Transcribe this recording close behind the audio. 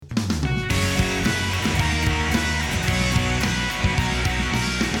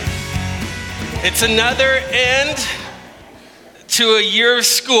It's another end to a year of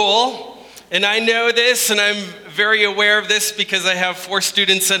school, and I know this, and I'm very aware of this because I have 4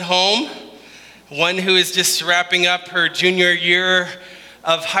 students at home. One who is just wrapping up her junior year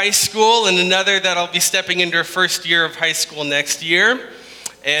of high school, and another that'll be stepping into her first year of high school next year.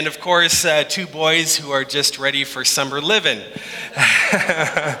 And of course, 2 boys who are just ready for summer living.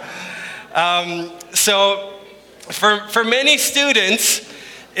 So for many students,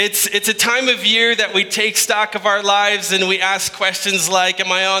 it's a time of year that we take stock of our lives and we ask questions like,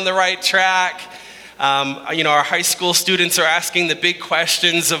 am I on the right track? Our high school students are asking the big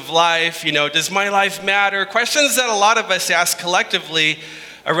questions of life. Does my life matter? Questions that a lot of us ask collectively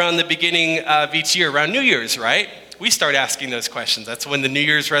around the beginning of each year, around New Year's, right? We start asking those questions. That's when the New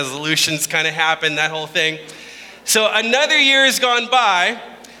Year's resolutions kind of happen, that whole thing. So another year has gone by,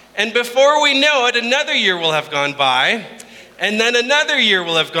 and before we know it, another year will have gone by, and then another year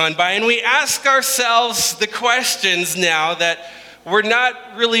will have gone by, and we ask ourselves the questions now that we're not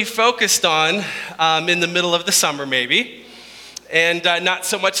really focused on in the middle of the summer maybe, and not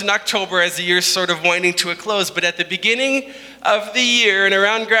so much in October as the year's sort of winding to a close, but at the beginning of the year and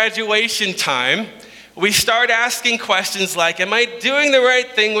around graduation time, we start asking questions like, am I doing the right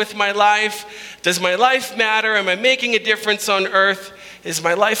thing with my life? Does my life matter? Am I making a difference on earth? Is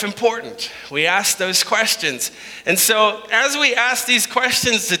my life important? We ask those questions. And so as we ask these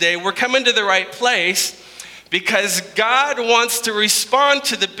questions today, we're coming to the right place because God wants to respond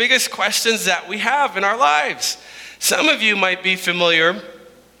to the biggest questions that we have in our lives. Some of you might be familiar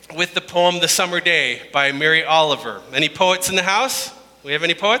with the poem, The Summer Day by Mary Oliver. Any poets in the house? We have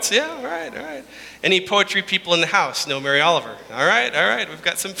any poets? Yeah, all right. Any poetry people in the house know Mary Oliver? All right, we've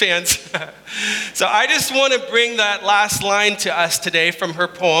got some fans. So I just want to bring that last line to us today from her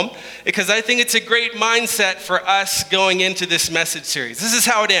poem because I think it's a great mindset for us going into this message series. This is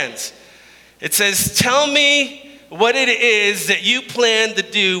how it ends. It says, tell me what it is that you plan to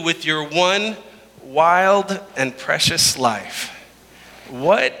do with your one wild and precious life.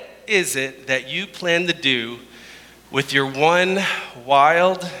 What is it that you plan to do with your one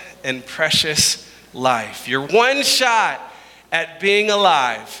wild and precious life? Your one shot at being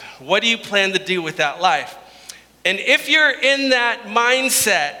alive. What do you plan to do with that life? And if you're in that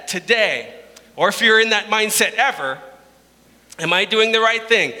mindset today, or if you're in that mindset ever, am I doing the right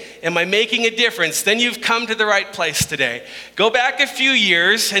thing? Am I making a difference? Then you've come to the right place today. Go back a few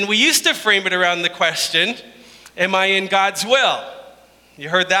years, and we used to frame it around the question, am I in God's will? You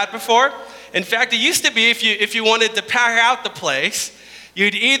heard that before? In fact, it used to be if you wanted to pack out the place,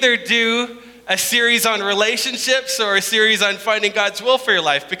 you'd either do a series on relationships or a series on finding God's will for your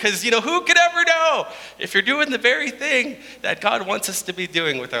life. Because, who could ever know if you're doing the very thing that God wants us to be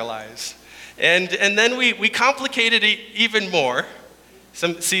doing with our lives? And then we complicated it even more.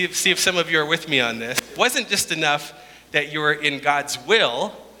 See if some of you are with me on this. It wasn't just enough that you were in God's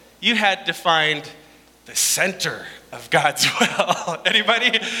will. You had to find the center of God's will.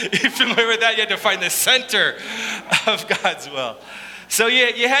 Anybody? You familiar with that? You had to find the center of God's will. So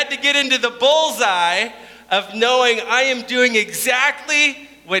you had to get into the bullseye of knowing I am doing exactly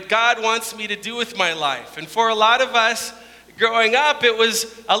what God wants me to do with my life. And for a lot of us, growing up, it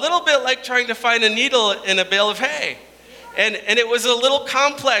was a little bit like trying to find a needle in a bale of hay. And it was a little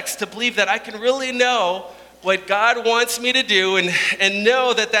complex to believe that I can really know what God wants me to do and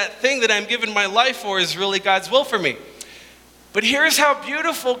know that thing that I'm giving my life for is really God's will for me. But here's how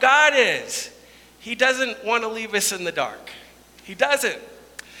beautiful God is. He doesn't want to leave us in the dark. He doesn't.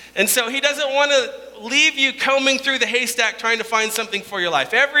 And so he doesn't want to leave you combing through the haystack trying to find something for your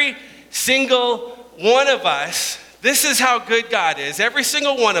life. Every single one of us, this is how good God is. Every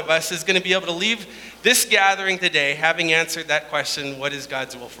single one of us is going to be able to leave this gathering today having answered that question, what is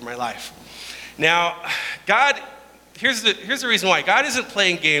God's will for my life? Now, God, here's the reason why. God isn't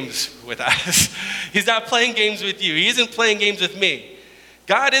playing games with us. He's not playing games with you. He isn't playing games with me.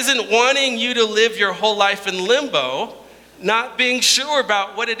 God isn't wanting you to live your whole life in limbo, not being sure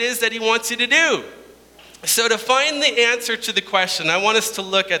about what it is that he wants you to do. So to find the answer to the question, I want us to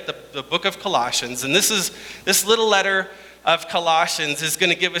look at the book of Colossians. And this little letter of Colossians is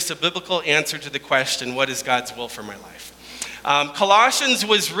going to give us a biblical answer to the question, what is God's will for my life? Colossians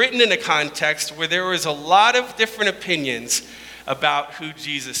was written in a context where there was a lot of different opinions about who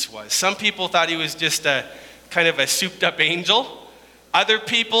Jesus was. Some people thought he was just a kind of a souped up angel. Other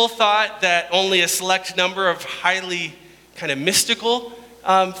people thought that only a select number of highly kind of mystical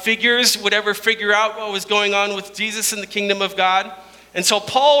figures would ever figure out what was going on with Jesus in the kingdom of God. And so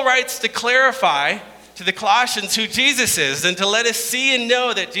Paul writes to clarify, to the Colossians who Jesus is and to let us see and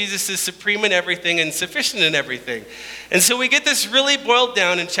know that Jesus is supreme in everything and sufficient in everything. And so we get this really boiled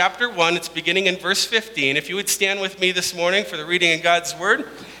down in chapter 1. It's beginning in verse 15. If you would stand with me this morning for the reading of God's word.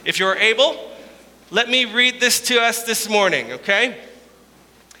 If you're able, let me read this to us this morning, okay?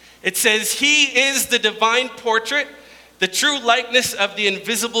 It says, "He is the divine portrait, the true likeness of the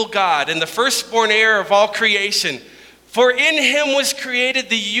invisible God, and the firstborn heir of all creation. For in him was created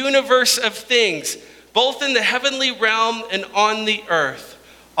the universe of things, both in the heavenly realm and on the earth,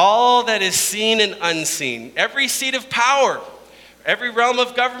 all that is seen and unseen. Every seat of power, every realm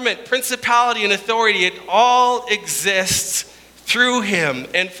of government, principality, and authority, it all exists through him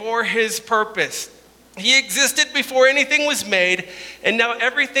and for his purpose. He existed before anything was made, and now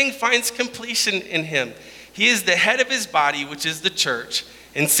everything finds completion in him. He is the head of his body, which is the church.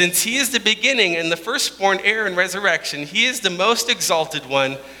 And since he is the beginning and the firstborn heir in resurrection, he is the most exalted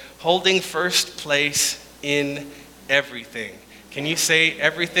one, holding first place in everything." Can you say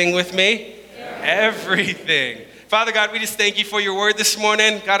everything with me? Yeah. Everything. Father God, we just thank you for your word this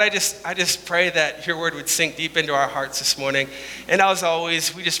morning. God, I just pray that your word would sink deep into our hearts this morning. And as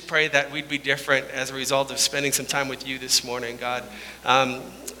always, we just pray that we'd be different as a result of spending some time with you this morning, God.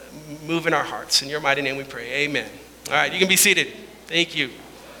 Move in our hearts. In your mighty name we pray. Amen. All right, you can be seated. Thank you.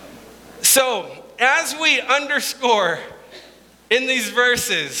 So, as we underscore in these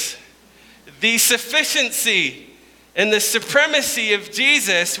verses the sufficiency and the supremacy of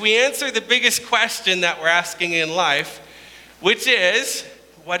Jesus, we answer the biggest question that we're asking in life, which is,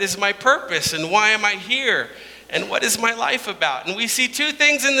 what is my purpose and why am I here? And what is my life about? And we see two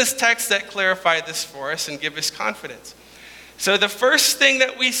things in this text that clarify this for us and give us confidence. So the first thing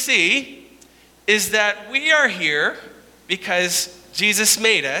that we see is that we are here because Jesus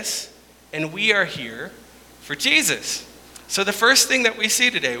made us, and we are here for Jesus. So the first thing that we see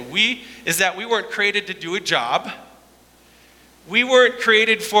today is that we weren't created to do a job. We weren't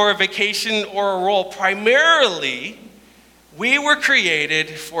created for a vacation or a role. Primarily, we were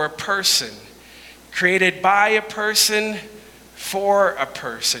created for a person. Created by a person, for a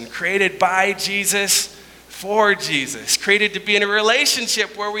person. Created by Jesus, for Jesus. Created to be in a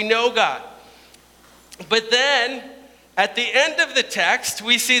relationship where we know God. But then, at the end of the text,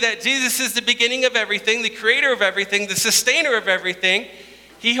 we see that Jesus is the beginning of everything, the creator of everything, the sustainer of everything.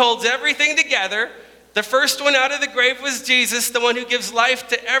 He holds everything together. The first one out of the grave was Jesus, the one who gives life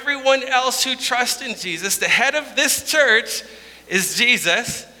to everyone else who trusts in Jesus. The head of this church is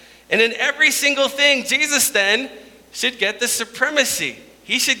Jesus. And in every single thing, Jesus then should get the supremacy.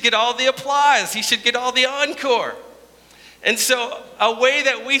 He should get all the applause. He should get all the encore. And so a way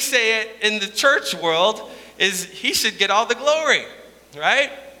that we say it in the church world is he should get all the glory, right?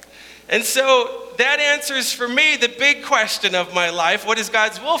 And so that answers for me the big question of my life. What is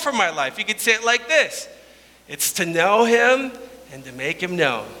God's will for my life? You could say it like this. It's to know him and to make him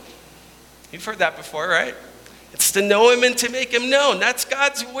known. You've heard that before, right? It's to know him and to make him known. That's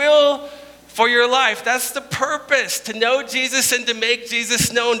God's will for your life. That's the purpose, to know Jesus and to make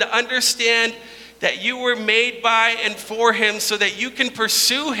Jesus known, to understand that you were made by and for him so that you can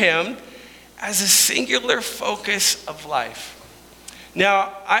pursue him as a singular focus of life.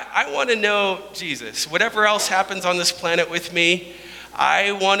 Now, I want to know Jesus. Whatever else happens on this planet with me,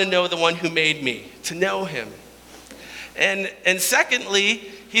 I want to know the one who made me, to know him. And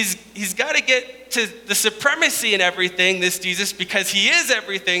secondly, he's got to get to the supremacy in everything, this Jesus, because he is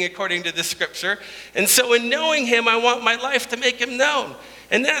everything according to the scripture. And so in knowing him, I want my life to make him known.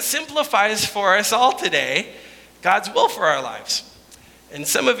 And that simplifies for us all today God's will for our lives. And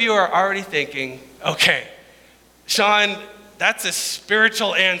some of you are already thinking, okay, Sean, that's a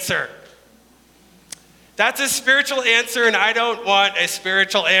spiritual answer. That's a spiritual answer, and I don't want a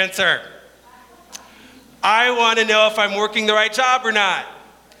spiritual answer. I want to know if I'm working the right job or not.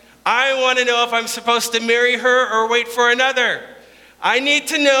 I want to know if I'm supposed to marry her or wait for another. I need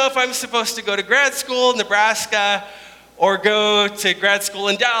to know if I'm supposed to go to grad school in Nebraska or go to grad school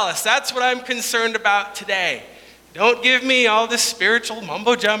in Dallas. That's what I'm concerned about today. Don't give me all this spiritual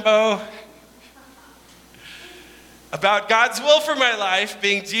mumbo jumbo about God's will for my life,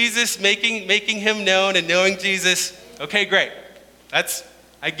 being Jesus, making him known and knowing Jesus. Okay, great.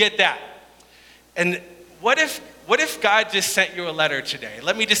 I get that. And what if God just sent you a letter today?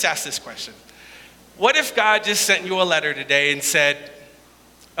 Let me just ask this question. What if God just sent you a letter today and said,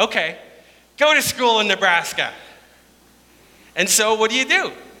 okay, go to school in Nebraska? And so what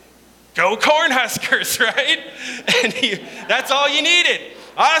do? Go Cornhuskers, right? And that's all you needed.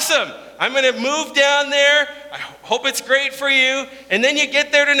 Awesome. I'm going to move down there. I hope it's great for you. And then you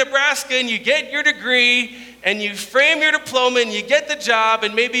get there to Nebraska and you get your degree and you frame your diploma and you get the job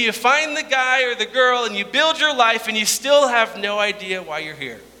and maybe you find the guy or the girl and you build your life and you still have no idea why you're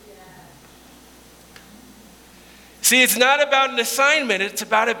here. See, it's not about an assignment, it's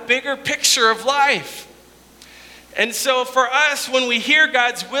about a bigger picture of life. And so for us, when we hear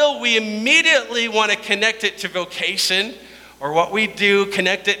God's will, we immediately want to connect it to vocation or what we do,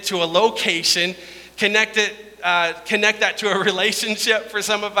 connect it to a location, connect that to a relationship for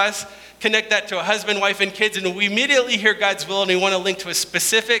some of us, connect that to a husband, wife, and kids, and we immediately hear God's will and we want to link to a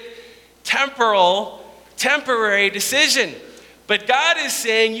specific temporary decision. But God is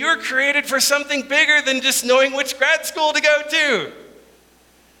saying you're created for something bigger than just knowing which grad school to go to.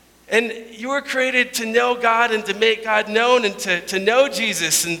 And you were created to know God and to make God known and to know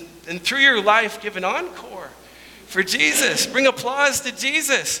Jesus and through your life give an encore for Jesus. Bring applause to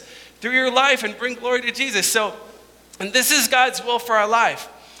Jesus through your life and bring glory to Jesus. So, and this is God's will for our life.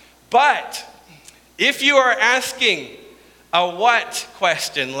 But if you are asking a what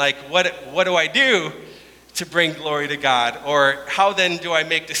question, like what do I do to bring glory to God? Or how then do I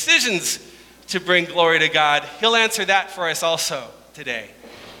make decisions to bring glory to God? He'll answer that for us also today.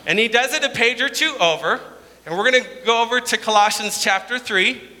 And he does it a page or two over. And we're going to go over to Colossians chapter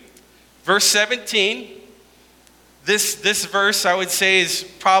 3, verse 17. This verse, I would say, is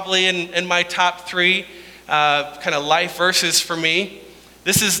probably in my top three kind of life verses for me.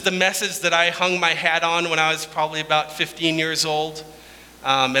 This is the message that I hung my hat on when I was probably about 15 years old.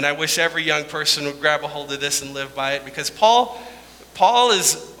 And I wish every young person would grab a hold of this and live by it, because Paul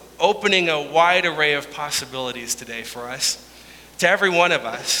is opening a wide array of possibilities today for us, to every one of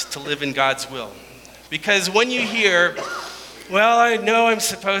us, to live in God's will. Because when you hear, well, I know I'm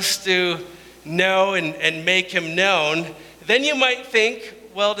supposed to know and make him known, then you might think,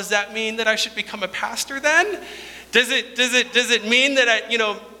 well, does that mean that I should become a pastor then? Does it mean that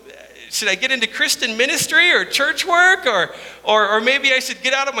should I get into Christian ministry or church work, or maybe I should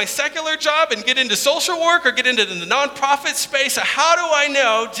get out of my secular job and get into social work or get into the nonprofit space? How do I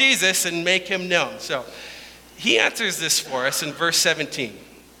know Jesus and make him known? So he answers this for us in verse 17.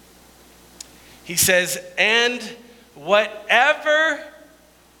 He says, and whatever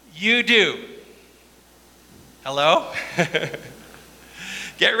you do. Hello?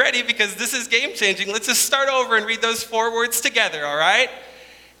 Get ready, because this is game changing. Let's just start over and read those 4 words together, all right?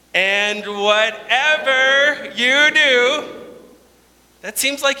 And whatever you do. That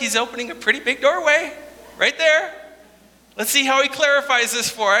seems like he's opening a pretty big doorway right there. Let's see how he clarifies this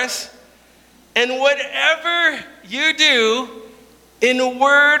for us. And whatever you do in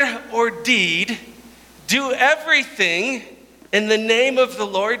word or deed, do everything in the name of the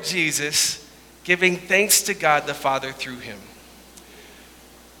Lord Jesus, giving thanks to God the Father through him.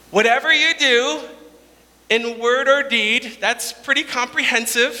 Whatever you do in word or deed, that's pretty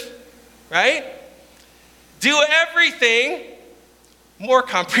comprehensive, right? Do everything, more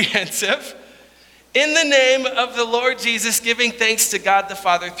comprehensive, in the name of the Lord Jesus, giving thanks to God the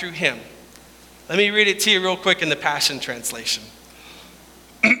Father through him. Let me read it to you real quick in the Passion Translation.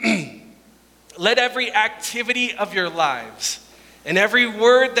 Let every activity of your lives and every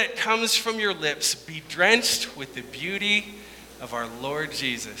word that comes from your lips be drenched with the beauty of our Lord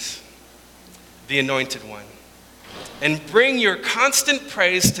Jesus, the Anointed One. And bring your constant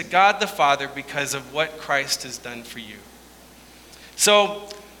praise to God the Father because of what Christ has done for you. So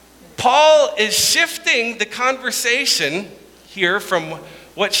Paul is shifting the conversation here from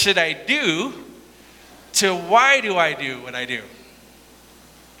what should I do to why do I do what I do.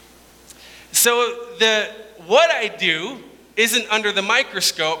 So the what I do isn't under the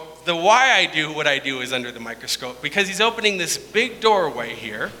microscope. The why I do what I do is under the microscope, because he's opening this big doorway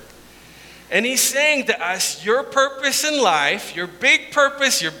here. And he's saying to us, your purpose in life, your big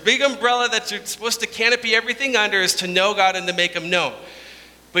purpose, your big umbrella that you're supposed to canopy everything under, is to know God and to make him known.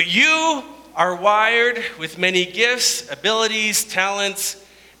 But you are wired with many gifts, abilities, talents,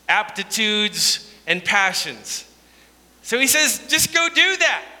 aptitudes, and passions. So he says, just go do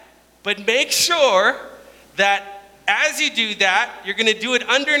that. But make sure that as you do that, you're going to do it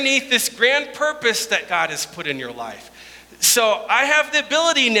underneath this grand purpose that God has put in your life. So I have the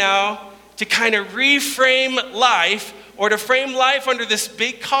ability now to kind of reframe life, or to frame life under this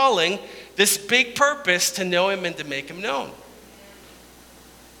big calling, this big purpose to know him and to make him known.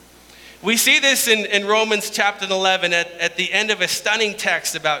 We see this in Romans chapter 11 at the end of a stunning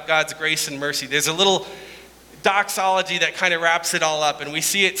text about God's grace and mercy. There's a little doxology that kind of wraps it all up, and we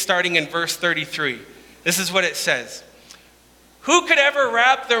see it starting in verse 33. This is what it says. Who could ever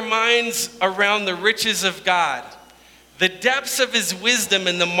wrap their minds around the riches of God, the depths of his wisdom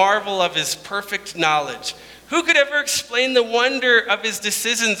and the marvel of his perfect knowledge? Who could ever explain the wonder of his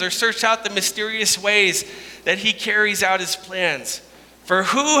decisions or search out the mysterious ways that he carries out his plans? For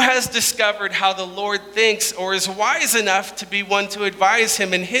who has discovered how the Lord thinks or is wise enough to be one to advise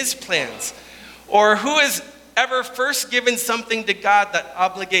him in his plans? Or who has ever first given something to God that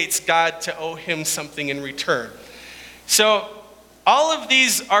obligates God to owe him something in return? So all of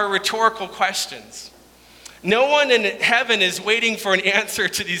these are rhetorical questions. No one in heaven is waiting for an answer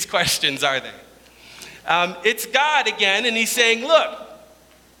to these questions, are they? It's God again, and he's saying, look,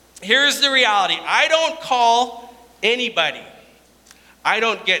 here's the reality. I don't call anybody. I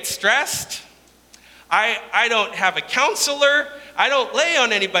don't get stressed. I don't have a counselor. I don't lay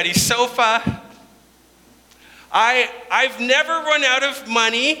on anybody's sofa. I've never run out of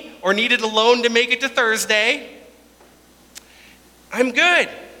money or needed a loan to make it to Thursday. I'm good.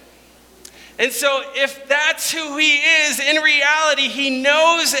 And so if that's who he is, in reality, he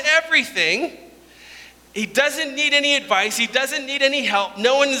knows everything. He doesn't need any advice. He doesn't need any help.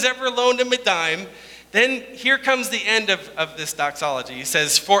 No one has ever loaned him a dime. Then here comes the end of this doxology. He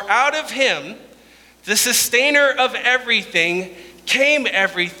says, for out of him, the sustainer of everything, came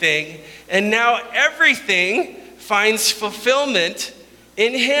everything, and now everything finds fulfillment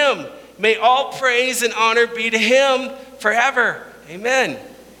in him. May all praise and honor be to him forever. Amen.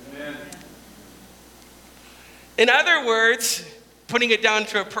 Amen. In other words, putting it down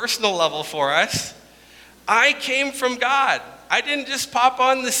to a personal level for us, I came from God. I didn't just pop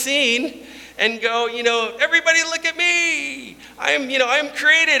on the scene and go, everybody look at me. I'm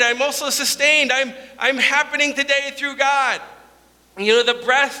created. I'm also sustained. I'm happening today through God. The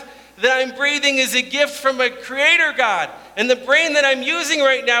breath that I'm breathing is a gift from a creator God. And the brain that I'm using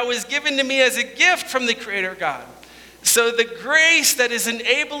right now is given to me as a gift from the creator God. So the grace that is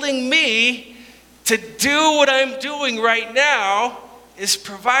enabling me to do what I'm doing right now is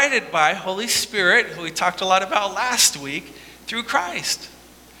provided by Holy Spirit, who we talked a lot about last week, through Christ.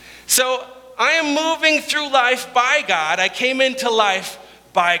 So I am moving through life by God. I came into life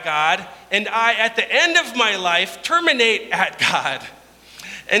by God, and I, at the end of my life, terminate at God.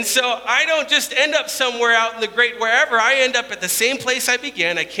 And so I don't just end up somewhere out in the great wherever. I end up at the same place I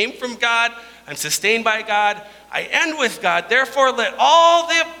began. I came from God. I'm sustained by God. I end with God. Therefore, let all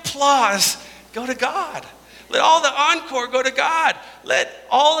the applause go to God. Let all the encore go to God. Let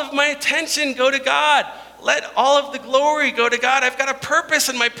all of my attention go to God. Let all of the glory go to God. I've got a purpose,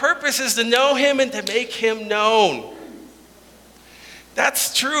 and my purpose is to know him and to make him known.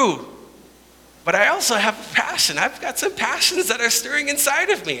 That's true. But I also have a passion. I've got some passions that are stirring inside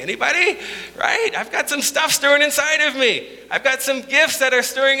of me. Anybody? Right? I've got some stuff stirring inside of me. I've got some gifts that are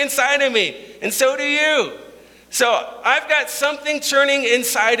stirring inside of me. And so do you. So I've got something churning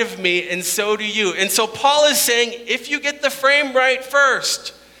inside of me, and so do you. And so Paul is saying, if you get the frame right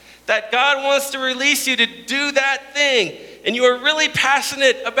first, that God wants to release you to do that thing, and you are really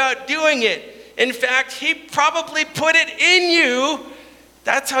passionate about doing it. In fact, he probably put it in you.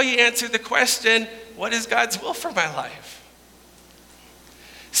 That's how you answer the question, what is God's will for my life?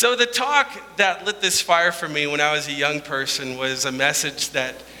 So the talk that lit this fire for me when I was a young person was a message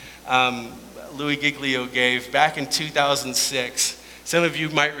that Louis Giglio gave back in 2006. Some of you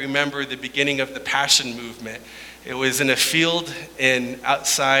might remember the beginning of the Passion Movement. It was in a field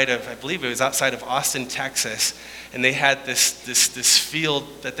outside of Austin, Texas. And they had this field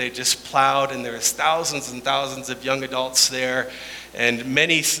that they just plowed, and there was thousands and thousands of young adults there. And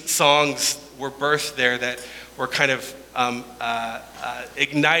many songs were birthed there that were kind of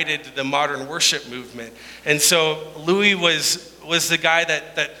ignited the modern worship movement. And so Louis was the guy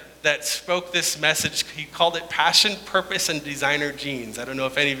that spoke this message. He called it Passion, Purpose, and Designer Jeans. I don't know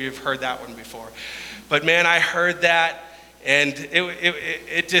if any of you have heard that one before. But man, I heard that, and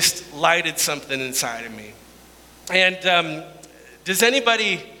it just lighted something inside of me. And does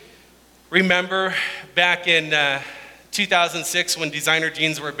anybody remember back in 2006 when designer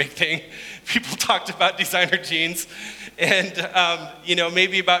jeans were a big thing? People talked about designer jeans. And,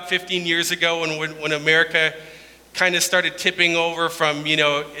 maybe about 15 years ago when America kind of started tipping over from,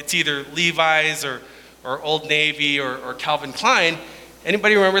 it's either Levi's or Old Navy or Calvin Klein.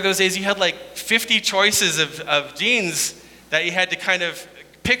 Anybody remember those days? You had like 50 choices of jeans that you had to kind of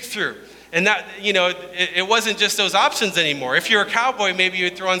pick through. And that, it wasn't just those options anymore. If you're a cowboy, maybe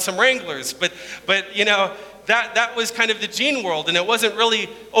you'd throw on some Wranglers. But that was kind of the jean world, and it wasn't really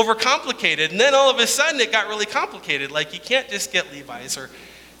overcomplicated. And then all of a sudden, it got really complicated. Like, you can't just get Levi's or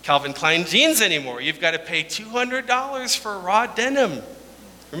Calvin Klein jeans anymore. You've got to pay $200 for raw denim.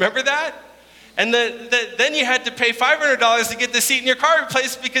 Remember that? And then you had to pay $500 to get the seat in your car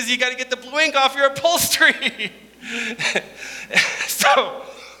replaced because you got to get the blue ink off your upholstery. So,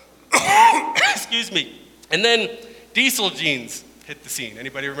 excuse me. And then diesel jeans hit the scene.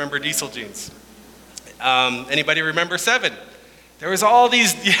 Anybody remember diesel jeans? Anybody remember 7? There was all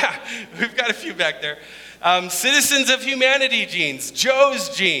these, yeah, we've got a few back there. Citizens of Humanity jeans,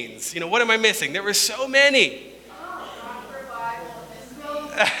 Joe's jeans. What am I missing? There were so many.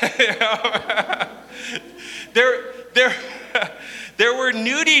 There were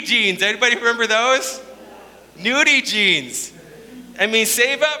nudie jeans. Anybody remember those? Nudie jeans. I mean,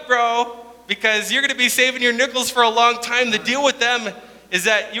 save up, bro, because you're going to be saving your nickels for a long time. The deal with them is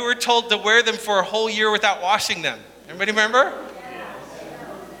that you were told to wear them for a whole year without washing them. Everybody remember?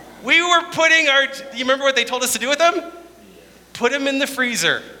 We were putting you remember what they told us to do with them? Put them in the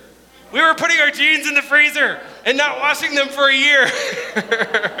freezer. We were putting our jeans in the freezer and not washing them for a year.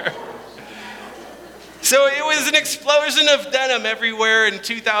 So it was an explosion of denim everywhere in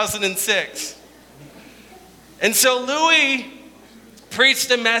 2006. And so Louis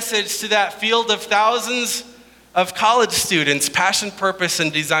preached a message to that field of thousands of college students, passion, purpose,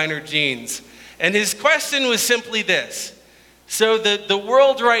 and designer jeans. And his question was simply this. So the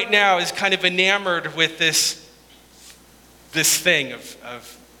world right now is kind of enamored with this thing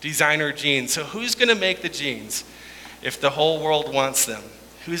of designer jeans. So who's going to make the jeans if the whole world wants them?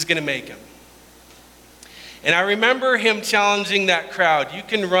 Who's going to make them? And I remember him challenging that crowd. You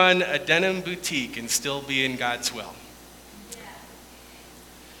can run a denim boutique and still be in God's will.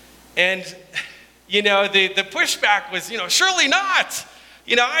 And, the pushback was, surely not.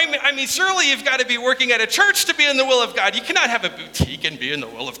 Surely you've got to be working at a church to be in the will of God. You cannot have a boutique and be in the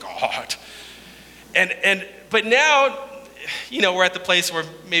will of God. But now, we're at the place where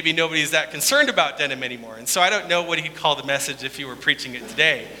maybe nobody's that concerned about denim anymore. And so I don't know what he'd call the message if he were preaching it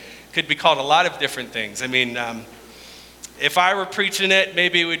today. Could be called a lot of different things. I mean, if I were preaching it,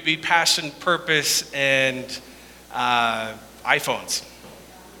 maybe it would be passion, purpose, and iPhones.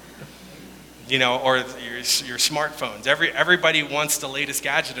 Or your smartphones. Everybody wants the latest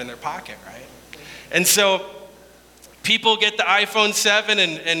gadget in their pocket, right? And so people get the iPhone 7,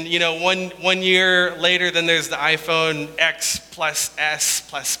 and one year later, then there's the iPhone X plus S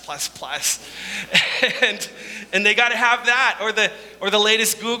plus plus plus, and they got to have that, or the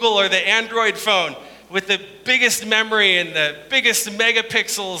latest Google or the Android phone with the biggest memory and the biggest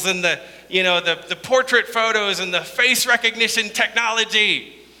megapixels and the portrait photos and the face recognition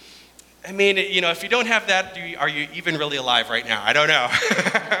technology. I mean, if you don't have that, are you even really alive right now? I don't know,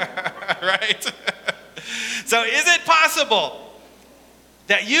 right? So is it possible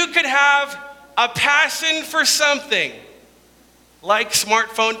that you could have a passion for something like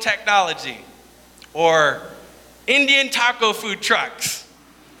smartphone technology or Indian taco food trucks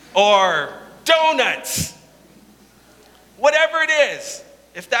or donuts, whatever it is,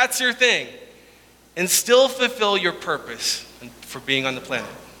 if that's your thing, and still fulfill your purpose for being on the planet?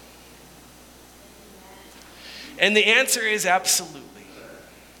 And the answer is absolutely.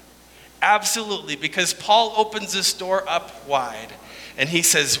 Absolutely, because Paul opens this door up wide and he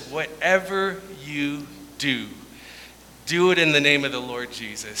says, whatever you do, do it in the name of the Lord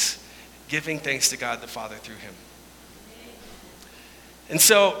Jesus, giving thanks to God the Father through him. And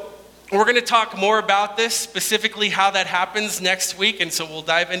so we're going to talk more about this, specifically how that happens next week. And so we'll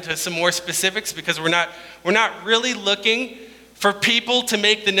dive into some more specifics because we're not really looking for people to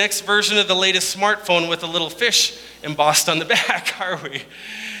make the next version of the latest smartphone with a little fish embossed on the back, are we?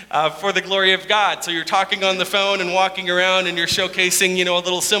 For the glory of God. So you're talking on the phone and walking around and you're showcasing, a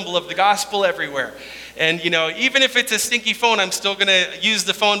little symbol of the gospel everywhere. And, even if it's a stinky phone, I'm still going to use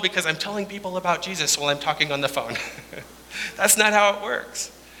the phone because I'm telling people about Jesus while I'm talking on the phone. That's not how it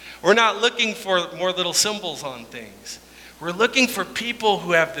works. We're not looking for more little symbols on things. We're looking for people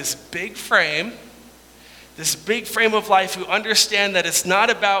who have this big frame of life, who understand that it's not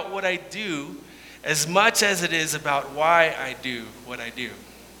about what I do as much as it is about why I do what I do.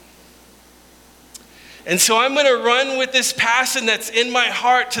 And so I'm going to run with this passion that's in my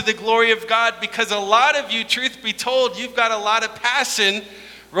heart to the glory of God, because a lot of you, truth be told, you've got a lot of passion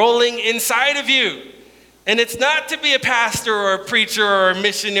rolling inside of you. And it's not to be a pastor or a preacher or a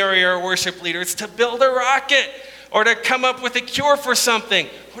missionary or a worship leader. It's to build a rocket or to come up with a cure for something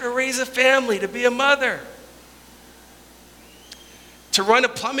or to raise a family, to be a mother, to run a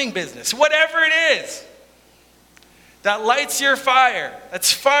plumbing business, whatever it is that lights your fire,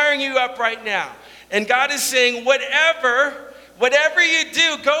 that's firing you up right now. And God is saying, whatever you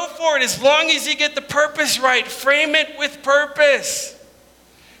do, go for it as long as you get the purpose right. Frame it with purpose.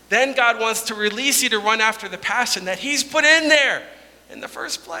 Then God wants to release you to run after the passion that he's put in there in the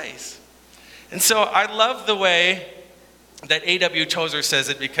first place. And so I love the way that A.W. Tozer says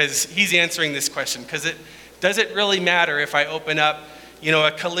it, because he's answering this question. Because does it really matter if I open up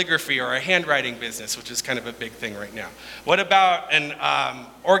a calligraphy or a handwriting business, which is kind of a big thing right now? What about an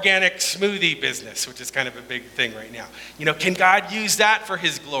organic smoothie business, which is kind of a big thing right now? Can God use that for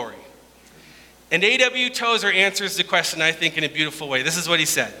his glory? And A.W. Tozer answers the question, I think, in a beautiful way. This is what he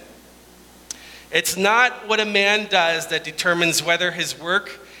said. It's not what a man does that determines whether his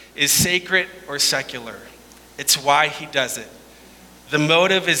work is sacred or secular. It's why he does it. The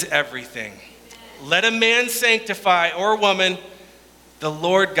motive is everything. Let a man sanctify, or a woman, the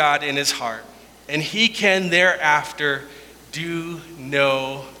Lord God in his heart, and he can thereafter do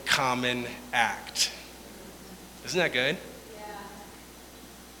no common act. Isn't that good?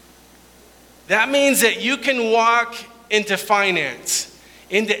 That means that you can walk into finance,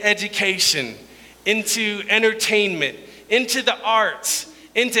 into education, into entertainment, into the arts,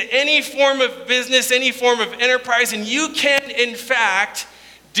 into any form of business, any form of enterprise, and you can, in fact,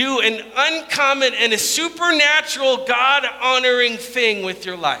 do an uncommon and a supernatural, God-honoring thing with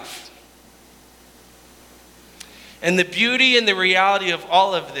your life. And the beauty and the reality of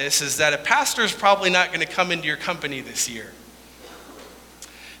all of this is that a pastor is probably not going to come into your company this year.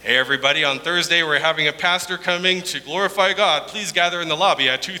 Hey everybody, on Thursday we're having a pastor coming to glorify God. Please gather in the lobby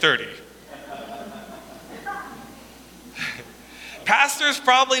at 2:30. Pastor's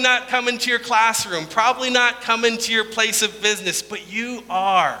probably not coming to your classroom, probably not coming to your place of business, but you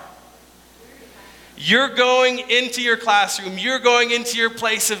are. You're going into your classroom. You're going into your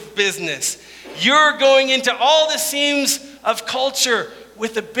place of business. You're going into all the seams of culture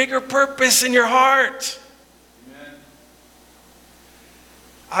with a bigger purpose in your heart.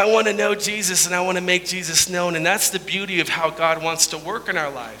 I want to know Jesus and I want to make Jesus known. And that's the beauty of how God wants to work in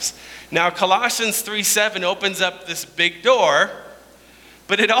our lives. Now, Colossians 3:7 opens up this big door,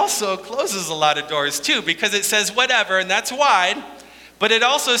 but it also closes a lot of doors too, because it says whatever, and that's wide, but it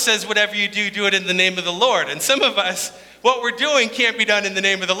also says whatever you do, do it in the name of the Lord. And some of us, what we're doing can't be done in the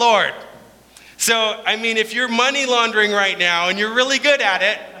name of the Lord. So, if you're money laundering right now and you're really good at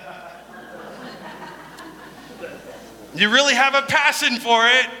it, you really have a passion for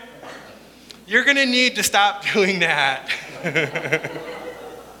it, you're going to need to stop doing that.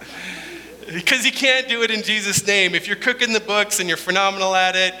 Because you can't do it in Jesus' name. If you're cooking the books and you're phenomenal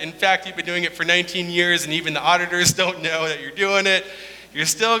at it, in fact, you've been doing it for 19 years and even the auditors don't know that you're doing it, you're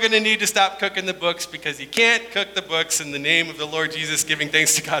still going to need to stop cooking the books, because you can't cook the books in the name of the Lord Jesus, giving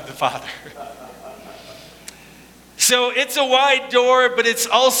thanks to God the Father. So it's a wide door, but it's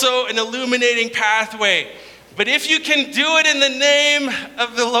also an illuminating pathway. But if you can do it in the name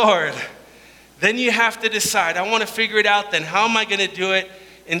of the Lord, then you have to decide, I want to figure it out then. How am I going to do it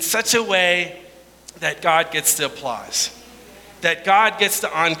in such a way that God gets the applause, that God gets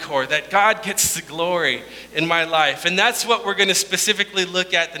the encore, that God gets the glory in my life? And that's what we're going to specifically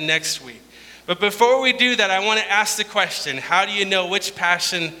look at the next week. But before we do that, I want to ask the question, how do you know which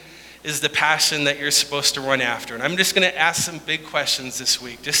passion is the passion that you're supposed to run after? And I'm just going to ask some big questions this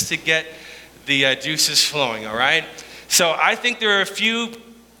week just to get the juices flowing, all right? So I think there are a few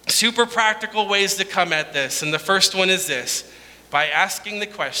super practical ways to come at this. And the first one is this, by asking the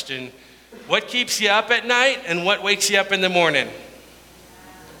question, what keeps you up at night and what wakes you up in the morning?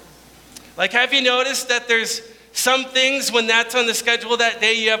 Like, have you noticed that there's some things when that's on the schedule that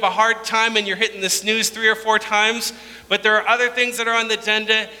day, you have a hard time and you're hitting the snooze 3 or 4 times, but there are other things that are on the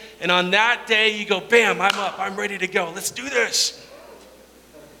agenda, and on that day you go, bam, I'm up, I'm ready to go, let's do this.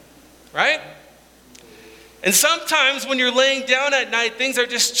 Right? And sometimes when you're laying down at night, things are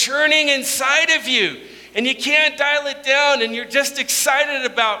just churning inside of you, and you can't dial it down, and you're just excited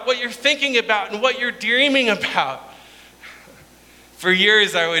about what you're thinking about and what you're dreaming about. For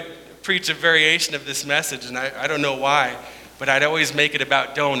years, I would preach a variation of this message, and I don't know why, but I'd always make it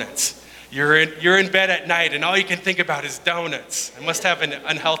about donuts. You're in bed at night, and all you can think about is donuts. I must have an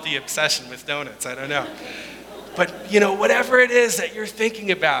unhealthy obsession with donuts. I don't know. But, whatever it is that you're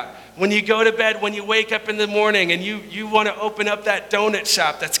thinking about, when you go to bed, when you wake up in the morning and you want to open up that donut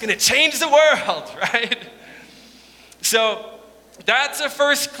shop that's going to change the world, right? So that's a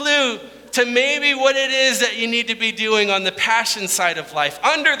first clue to maybe what it is that you need to be doing on the passion side of life,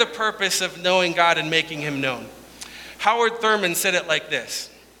 under the purpose of knowing God and making him known. Howard Thurman said it like this.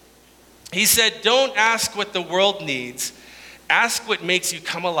 He said, don't ask what the world needs. Ask what makes you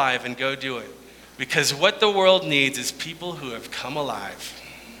come alive and go do it. Because what the world needs is people who have come alive.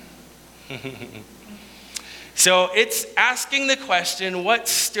 So it's asking the question,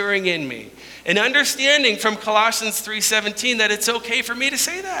 what's stirring in me? And understanding from Colossians 3:17 that it's okay for me to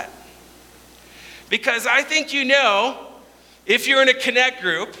say that. Because I think if you're in a connect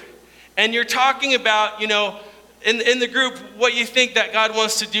group and you're talking about, in the group, what you think that God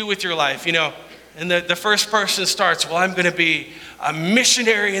wants to do with your life, And the first person starts, well, I'm going to be a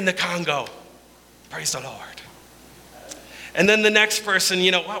missionary in the Congo. Praise the Lord. And then the next person,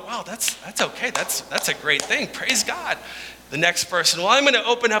 wow, that's okay. That's a great thing. Praise God. The next person, well, I'm going to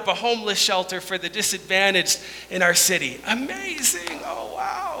open up a homeless shelter for the disadvantaged in our city. Amazing. Oh,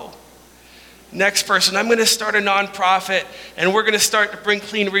 wow. Next person, I'm going to start a nonprofit, and we're going to start to bring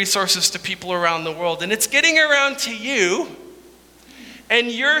clean resources to people around the world. And it's getting around to you, and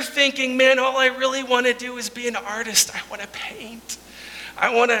you're thinking, man, all I really want to do is be an artist. I want to paint. I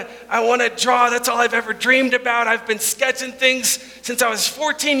want to draw. That's all I've ever dreamed about. I've been sketching things since I was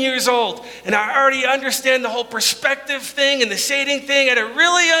 14 years old, and I already understand the whole perspective thing and the shading thing at a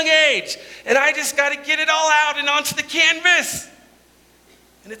really young age, and I just got to get it all out and onto the canvas.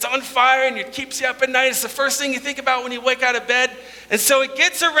 And it's on fire, and it keeps you up at night. It's the first thing you think about when you wake out of bed. And so it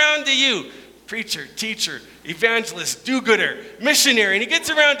gets around to you, preacher, teacher, evangelist, do-gooder, missionary. And it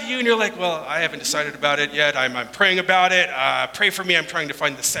gets around to you, and you're like, well, I haven't decided about it yet. I'm praying about it. Pray for me. I'm trying to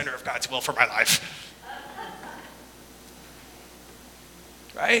find the center of God's will for my life.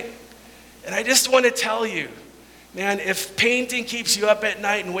 Right? And I just want to tell you, man, if painting keeps you up at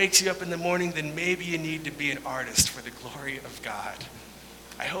night and wakes you up in the morning, then maybe you need to be an artist for the glory of God.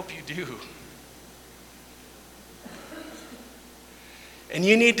 I hope you do. And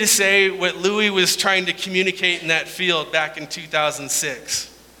you need to say what Louis was trying to communicate in that field back in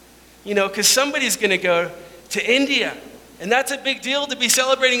 2006. Because somebody's going to go to India. And that's a big deal to be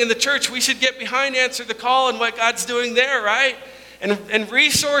celebrating in the church. We should get behind Answer the Call and what God's doing there, right? And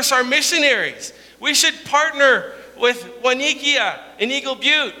resource our missionaries. We should partner with Wanikia in Eagle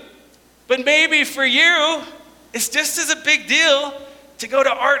Butte. But maybe for you, it's just as a big deal to go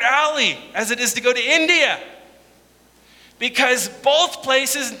to Art Alley as it is to go to India. Because both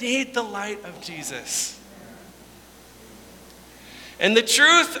places need the light of Jesus. And the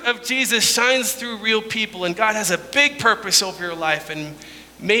truth of Jesus shines through real people, and God has a big purpose over your life, and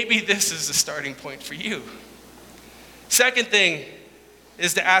maybe this is the starting point for you. Second thing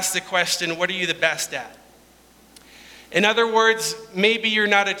is to ask the question, what are you the best at? In other words, maybe you're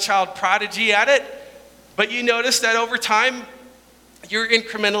not a child prodigy at it, but you notice that over time, you're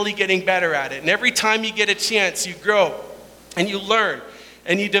incrementally getting better at it. And every time you get a chance, you grow and you learn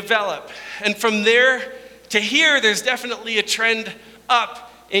and you develop. And from there to here, there's definitely a trend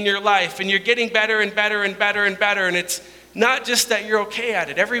up in your life. And you're getting better and better and better and better. And it's not just that you're okay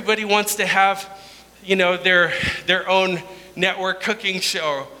at it. Everybody wants to have, their own network cooking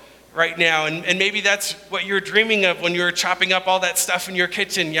show right now. And maybe that's what you're dreaming of when you were chopping up all that stuff in your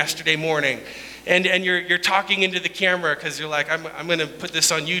kitchen yesterday morning. And you're talking into the camera because you're like, I'm going to put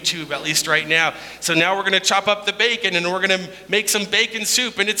this on YouTube at least right now. So now we're going to chop up the bacon and we're going to make some bacon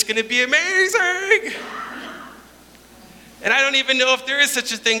soup and it's going to be amazing. And I don't even know if there is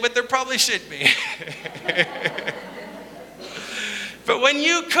such a thing, but there probably should be. But when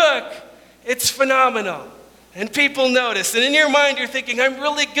you cook, it's phenomenal. And people notice. And in your mind, you're thinking, I'm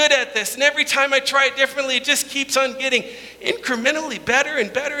really good at this. And every time I try it differently, it just keeps on getting incrementally better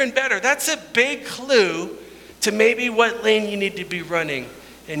and better and better. That's a big clue to maybe what lane you need to be running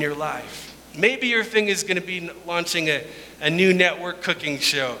in your life. Maybe your thing is going to be launching a new network cooking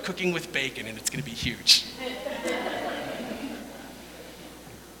show, Cooking with Bacon, and it's going to be huge.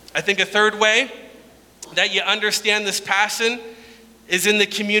 I think a third way that you understand this passion is in the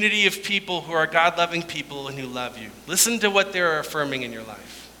community of people who are God-loving people and who love you. Listen to what they're affirming in your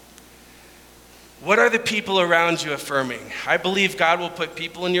life. What are the people around you affirming? I believe God will put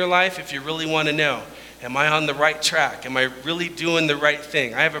people in your life if you really want to know. Am I on the right track? Am I really doing the right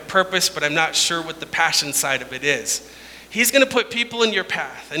thing? I have a purpose, but I'm not sure what the passion side of it is. He's going to put people in your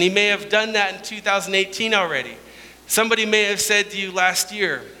path, and he may have done that in 2018 already. Somebody may have said to you last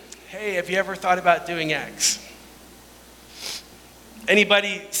year, hey, have you ever thought about doing X?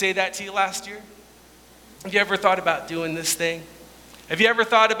 Anybody say that to you last year? Have you ever thought about doing this thing? Have you ever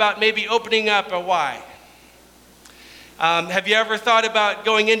thought about maybe opening up a Y? Have you ever thought about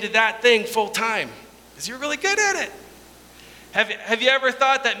going into that thing full time? Because you're really good at it. Have you ever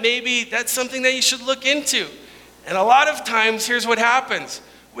thought that maybe that's something that you should look into? And a lot of times, here's what happens.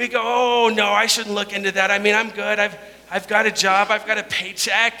 We go, oh no, I shouldn't look into that. I mean, I'm good. I've got a job. I've got a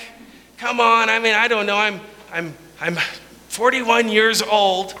paycheck. Come on. I mean, I don't know. I'm 41 years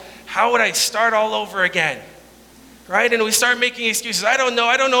old. How would I start all over again? Right? And we start making excuses. I don't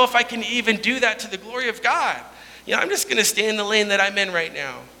know if I can even do that to the glory of God. I'm just going to stay in the lane that I'm in right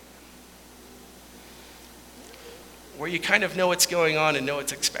now. Where you kind of know what's going on and know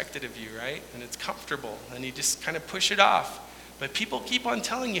what's expected of you, right? And it's comfortable and you just kind of push it off. But people keep on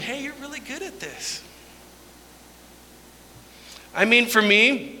telling you, hey, you're really good at this. I mean, for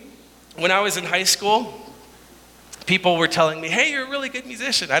me, when I was in high school, people were telling me, hey, you're a really good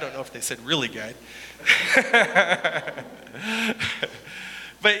musician. I don't know if they said really good.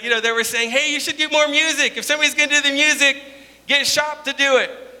 But, they were saying, hey, you should do more music. If somebody's going to do the music, get Shop to do it.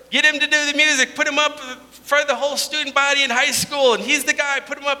 Get him to do the music. Put him up in front of the whole student body in high school, and he's the guy.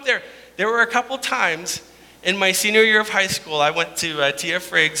 Put him up there. There were a couple times in my senior year of high school, I went to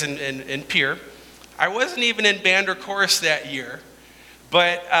TF Riggs in Pierre. I wasn't even in band or chorus that year,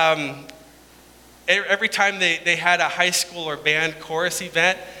 but every time they had a high school or band chorus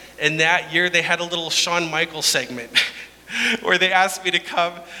event, and that year they had a little Shawn Michaels segment where they asked me to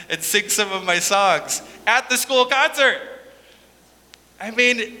come and sing some of my songs at the school concert. I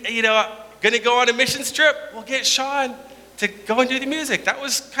mean, going to go on a missions trip, we'll get Shawn to go and do the music. That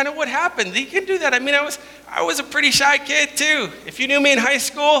was kind of what happened. He can do that. I mean, I was a pretty shy kid too. If you knew me in high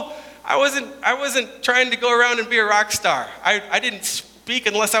school, I wasn't trying to go around and be a rock star. I didn't speak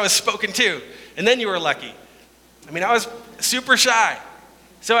unless I was spoken to, and then you were lucky. I mean, I was super shy.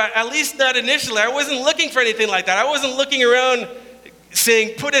 So at least not initially. I wasn't looking for anything like that. I wasn't looking around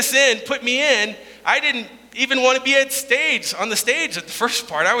saying, put us in, put me in. I didn't even want to be on the stage at the first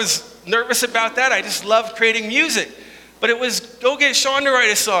part. I was nervous about that. I just loved creating music. But it was, go get Shawn to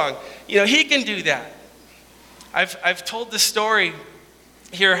write a song. He can do that. I've told the story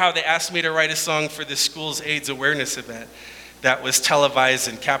here how they asked me to write a song for the school's AIDS awareness event that was televised,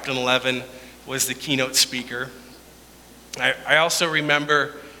 and Captain 11 was the keynote speaker. I also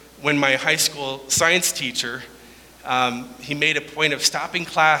remember when my high school science teacher, he made a point of stopping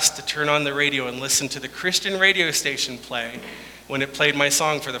class to turn on the radio and listen to the Christian radio station play when it played my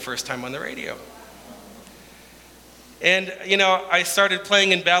song for the first time on the radio. And, I started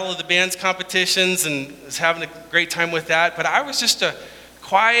playing in Battle of the Bands competitions and was having a great time with that, but I was just a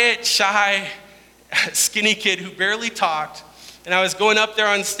quiet, shy, skinny kid who barely talked. And I was going up there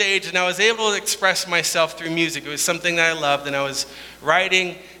on stage, and I was able to express myself through music. It was something that I loved, and I was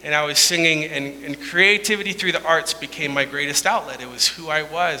writing, and I was singing, and creativity through the arts became my greatest outlet. It was who I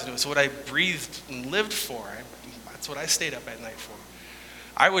was, and it was what I breathed and lived for. That's what I stayed up at night for.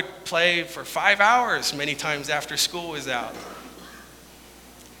 I would play for 5 hours many times after school was out.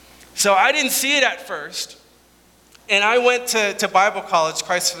 So I didn't see it at first, and I went to Bible College,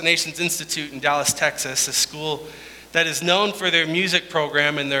 Christ for the Nations Institute in Dallas, Texas, a school that is known for their music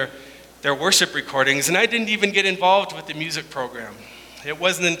program and their worship recordings, and I didn't even get involved with the music program. It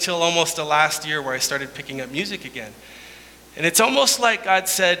wasn't until almost the last year where I started picking up music again. And it's almost like God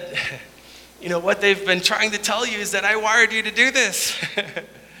said, what they've been trying to tell you is that I wired you to do this.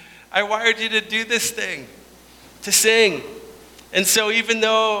 I wired you to do this thing, to sing. And so even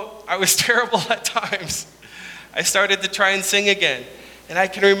though I was terrible at times, I started to try and sing again. And I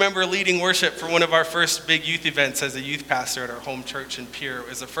can remember leading worship for one of our first big youth events as a youth pastor at our home church in Pierre. It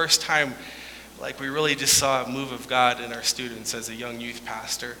was the first time we really just saw a move of God in our students as a young youth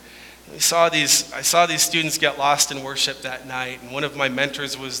pastor. I saw these students get lost in worship that night, and one of my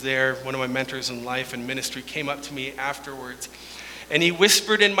mentors was there. One of my mentors in life and ministry came up to me afterwards, and he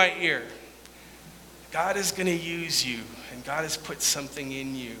whispered in my ear, God is going to use you, and God has put something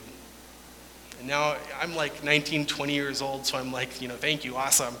in you. And now I'm 19, 20 years old, so I'm thank you,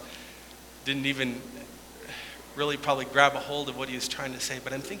 awesome. Didn't even really probably grab a hold of what he was trying to say,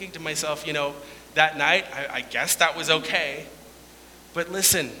 but I'm thinking to myself, that night, I guess that was okay. But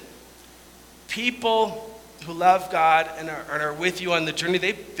listen, people who love God and are with you on the journey,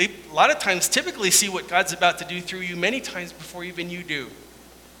 they a lot of times typically see what God's about to do through you many times before even you do.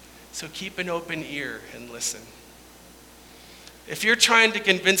 So keep an open ear and listen. If you're trying to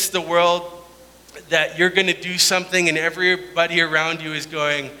convince the world that you're going to do something and everybody around you is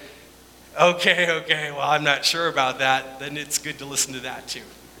going, okay, well, I'm not sure about that, then it's good to listen to that too.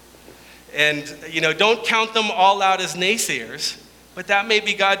 And, don't count them all out as naysayers, but that may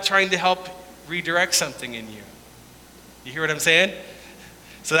be God trying to help redirect something in you. You hear what I'm saying?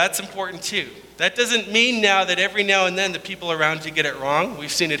 So that's important too. That doesn't mean now that every now and then the people around you get it wrong.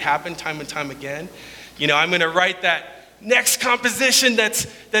 We've seen it happen time and time again. I'm going to write that next composition that's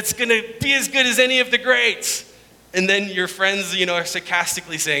going to be as good as any of the greats. And then your friends, are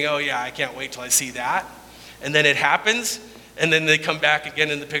sarcastically saying, oh yeah, I can't wait till I see that. And then it happens, and then they come back again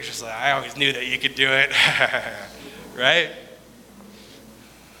in the pictures like, I always knew that you could do it. Right?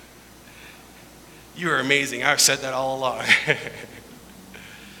 You are amazing. I've said that all along.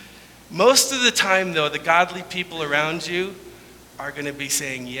 Most of the time, though, the godly people around you are going to be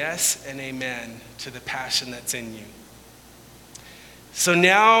saying yes and amen to the passion that's in you. So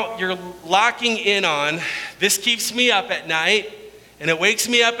now you're locking in on, this keeps me up at night, and it wakes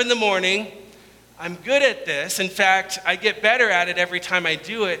me up in the morning. I'm good at this. In fact, I get better at it every time I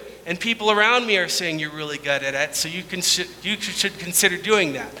do it. And people around me are saying you're really good at it, so you should consider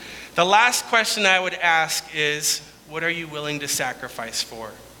doing that. The last question I would ask is, what are you willing to sacrifice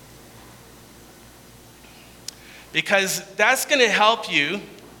for? Because that's going to help you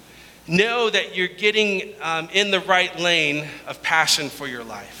know that you're getting in the right lane of passion for your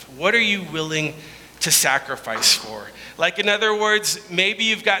life. What are you willing to sacrifice for? Like, in other words, maybe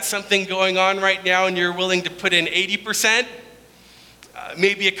you've got something going on right now and you're willing to put in 80%,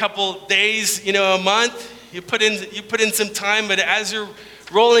 maybe a couple days, a month. You put in some time, but as you're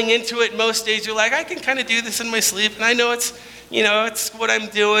rolling into it, most days you're like, I can kind of do this in my sleep, and I know it's what I'm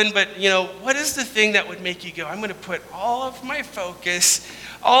doing, but what is the thing that would make you go, I'm going to put all of my focus,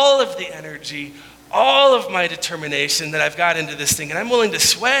 all of the energy, all of my determination that I've got into this thing, and I'm willing to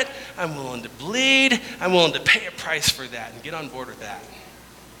sweat, I'm willing to bleed, I'm willing to pay a price for that, and get on board with that.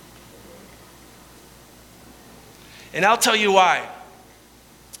 And I'll tell you why.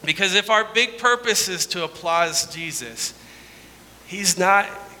 Because if our big purpose is to applaud Jesus, he's not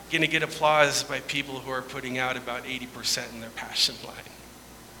going to get applause by people who are putting out about 80% in their passion line.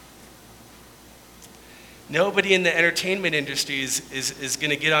 Nobody in the entertainment industry is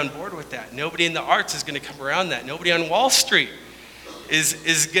going to get on board with that. Nobody in the arts is going to come around that. Nobody on Wall Street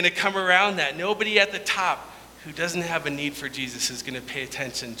is going to come around that. Nobody at the top who doesn't have a need for Jesus is going to pay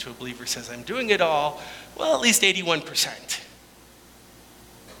attention to a believer who says, I'm doing it all, well, at least 81%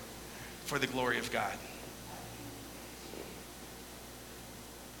 for the glory of God.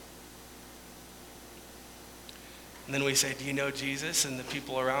 And then we say, do you know Jesus? And the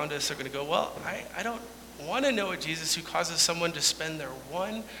people around us are going to go, well, I don't want to know a Jesus who causes someone to spend their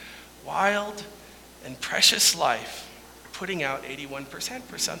one wild and precious life putting out 81%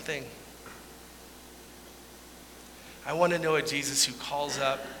 for something. I want to know a Jesus who calls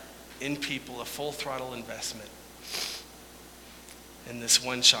up in people a full throttle investment in this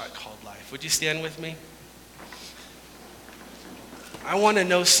one shot called life. Would you stand with me? I want to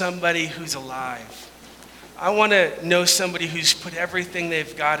know somebody who's alive. I want to know somebody who's put everything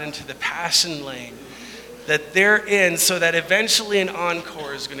they've got into the passion lane that they're in, so that eventually an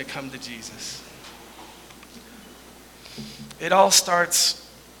encore is going to come to Jesus. It all starts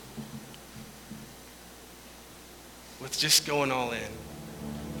with just going all in.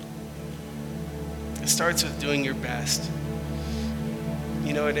 It starts with doing your best.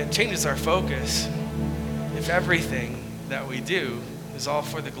 And it changes our focus. If everything that we do is all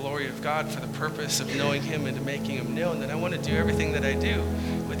for the glory of God, for the purpose of knowing him and to making him known, then I want to do everything that I do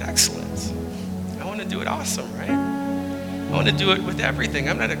with excellence. I want to do it awesome, right? I want to do it with everything.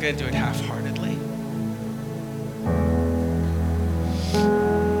 I'm not going to do it half-heartedly.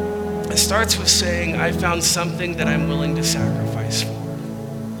 It starts with saying, I found something that I'm willing to sacrifice for.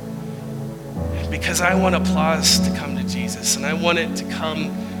 Because I want applause to come to Jesus, and I want it to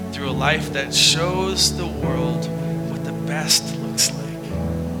come through a life that shows the world what the best looks like.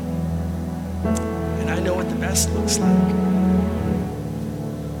 And I know what the best looks like.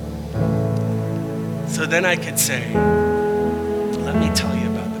 So then I could say, let me tell you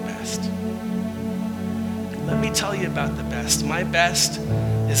about the best. Let me tell you about the best. My best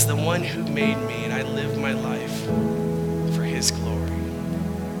is the one who made me, and I live my life for his glory.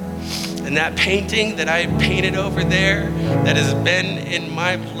 And that painting that I painted over there, that has been in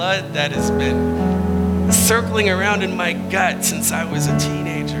my blood, that has been circling around in my gut since I was a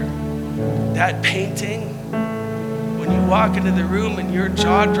teenager, that painting, when you walk into the room and your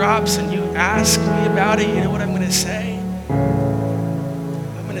jaw drops and you ask me about it, you know what I'm going to say?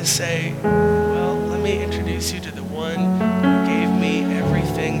 I'm going to say, well, let me introduce you to the one who gave me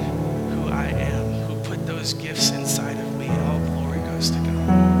everything who I am, who put those gifts inside of me, and all glory goes to God.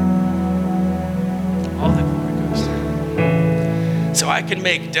 All the glory goes to God. So I can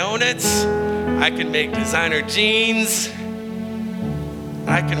make donuts, I can make designer jeans,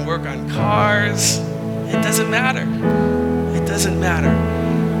 I can work on cars. It doesn't matter. It doesn't matter.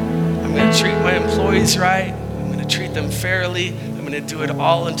 I'm going to treat my employees right. I'm going to treat them fairly. I'm going to do it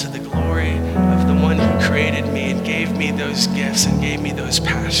all into the glory of the one who created me and gave me those gifts and gave me those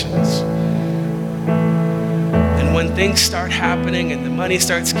passions. And when things start happening and the money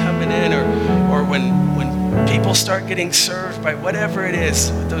starts coming in, or when people start getting served by whatever it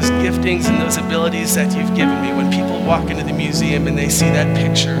is, with those giftings and those abilities that you've given me, when people walk into the museum and they see that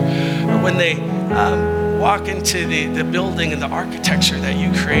picture, or when they walk into the building and the architecture that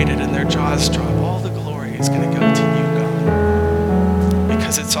you created and their jaws drop, all the glory is going to go to you, God,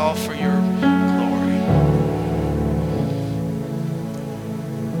 because it's all for your glory.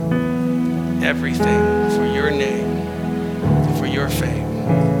 Everything for your name, for your fame.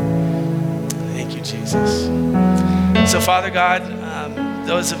 Thank you, you, Jesus. So, Father God,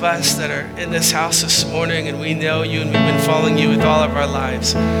 those of us that are in this house this morning and we know you and we've been following you with all of our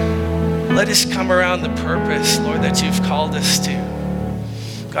lives, let us come around the purpose, Lord, that you've called us to.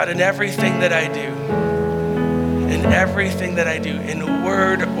 God, in everything that I do, in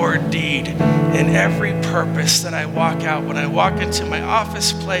word or deed, in every purpose that I walk out, when I walk into my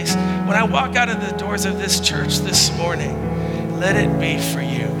office place, when I walk out of the doors of this church this morning, let it be for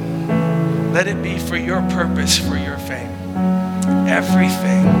you. Let it be for your purpose, for your fame.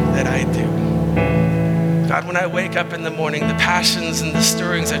 Everything that I do. God, when I wake up in the morning, the passions and the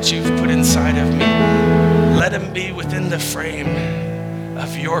stirrings that you've put inside of me, let them be within the frame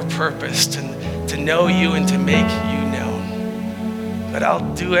of your purpose to know you and to make you known. But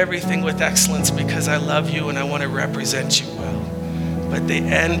I'll do everything with excellence because I love you and I want to represent you well. But the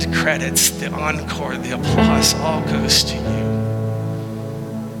end credits, the encore, the applause all goes to you.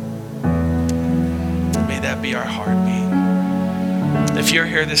 May that be our heartbeat. If you're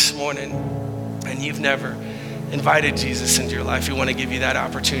here this morning and you've never invited Jesus into your life, we want to give you that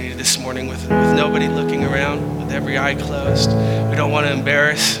opportunity this morning with nobody looking around, with every eye closed. We don't want to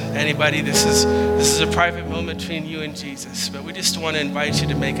embarrass anybody. This is a private moment between you and Jesus, but we just want to invite you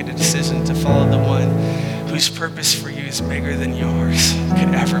to make a decision to follow the one whose purpose for you is bigger than yours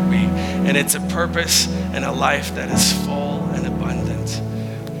could ever be. And it's a purpose and a life that is full and abundant.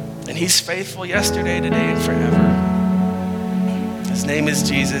 And he's faithful yesterday, today, and forever. His name is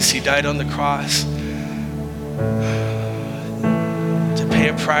Jesus. He died on the cross to pay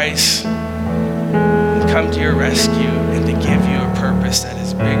a price and come to your rescue and to give you a purpose that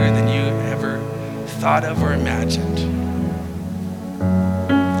is bigger than you ever thought of or imagined.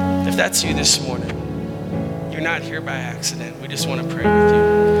 If that's you this morning, you're not here by accident. We just want to pray with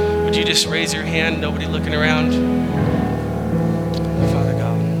you. Would you just raise your hand, nobody looking around? Father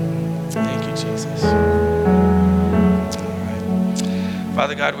God, thank you, Jesus.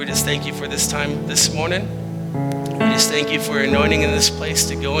 Father God, we just thank you for this time this morning. We just thank you for anointing in this place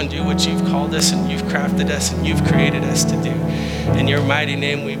to go and do what you've called us and you've crafted us and you've created us to do. In your mighty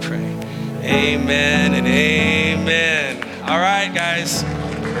name we pray. Amen and amen. All right, guys.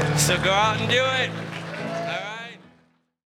 So go out and do it.